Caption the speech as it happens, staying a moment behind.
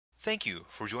Thank you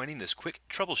for joining this quick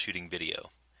troubleshooting video.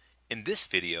 In this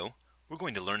video, we're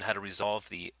going to learn how to resolve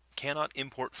the cannot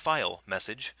import file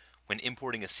message when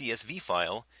importing a CSV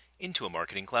file into a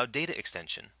Marketing Cloud data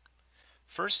extension.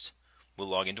 First, we'll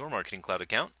log into our Marketing Cloud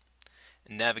account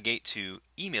and navigate to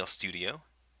Email Studio,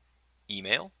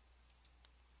 Email.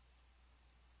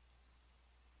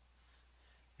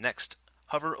 Next,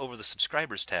 hover over the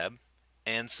Subscribers tab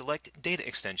and select Data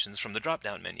Extensions from the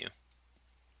drop-down menu.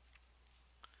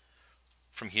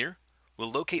 From here,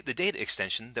 we'll locate the data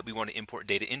extension that we want to import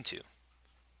data into,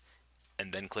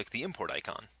 and then click the import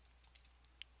icon.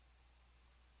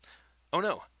 Oh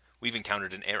no, we've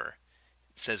encountered an error.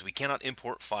 It says we cannot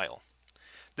import file.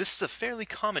 This is a fairly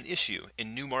common issue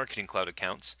in new Marketing Cloud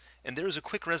accounts, and there is a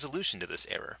quick resolution to this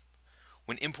error.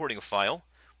 When importing a file,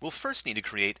 we'll first need to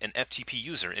create an FTP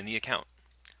user in the account.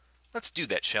 Let's do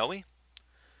that, shall we?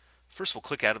 First, we'll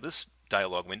click out of this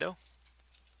dialog window.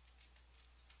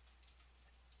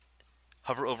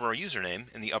 Hover over our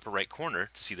username in the upper right corner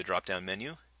to see the drop-down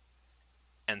menu,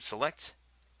 and select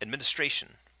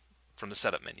Administration from the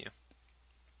Setup menu.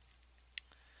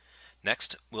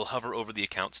 Next, we'll hover over the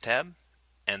Accounts tab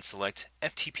and select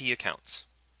FTP Accounts.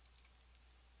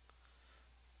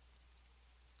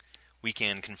 We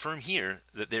can confirm here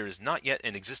that there is not yet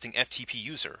an existing FTP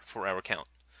user for our account.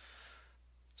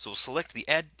 So we'll select the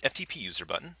Add FTP User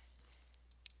button,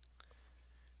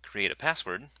 create a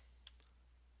password,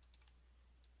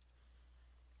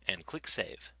 and click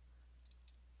Save.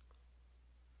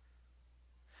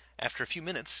 After a few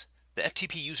minutes, the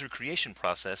FTP user creation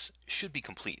process should be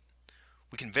complete.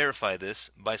 We can verify this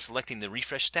by selecting the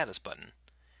Refresh Status button,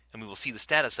 and we will see the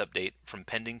status update from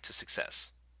pending to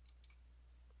success.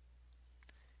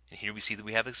 And here we see that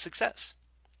we have a success.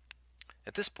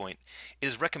 At this point, it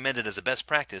is recommended as a best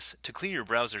practice to clear your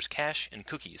browser's cache and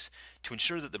cookies to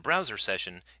ensure that the browser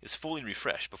session is fully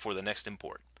refreshed before the next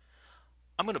import.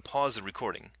 I'm going to pause the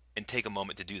recording and take a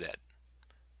moment to do that.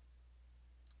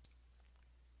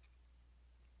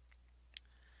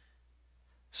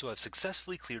 So I've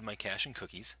successfully cleared my cache and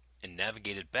cookies and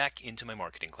navigated back into my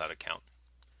Marketing Cloud account.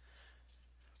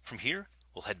 From here,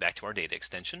 we'll head back to our data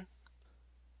extension,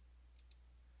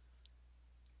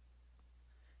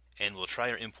 and we'll try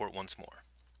our import once more.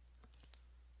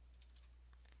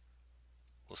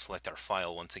 We'll select our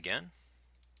file once again,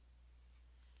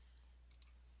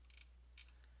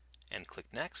 and click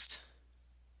Next.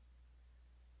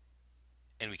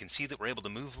 And we can see that we're able to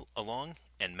move along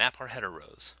and map our header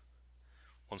rows.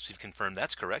 Once we've confirmed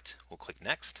that's correct, we'll click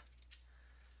Next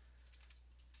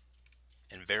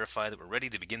and verify that we're ready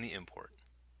to begin the import.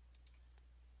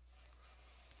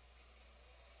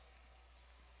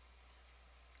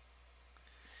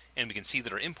 And we can see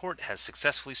that our import has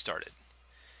successfully started.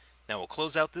 Now we'll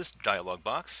close out this dialog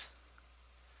box,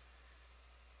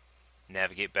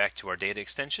 navigate back to our data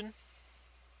extension,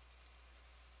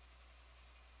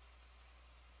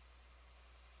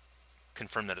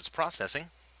 confirm that it's processing,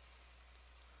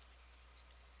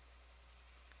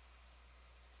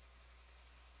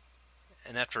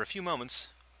 and after a few moments,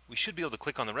 we should be able to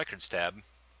click on the Records tab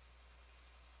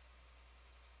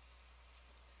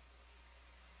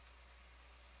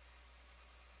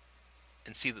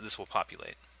and see that this will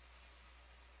populate.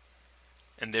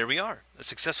 And there we are, a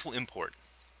successful import.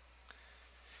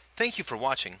 Thank you for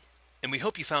watching, and we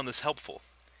hope you found this helpful.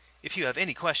 If you have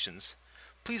any questions,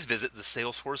 please visit the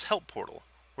Salesforce Help Portal,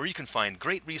 where you can find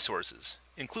great resources,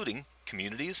 including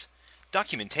communities,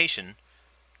 documentation,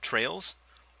 trails,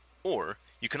 or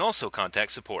you can also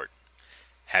contact support.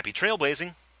 Happy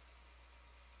trailblazing!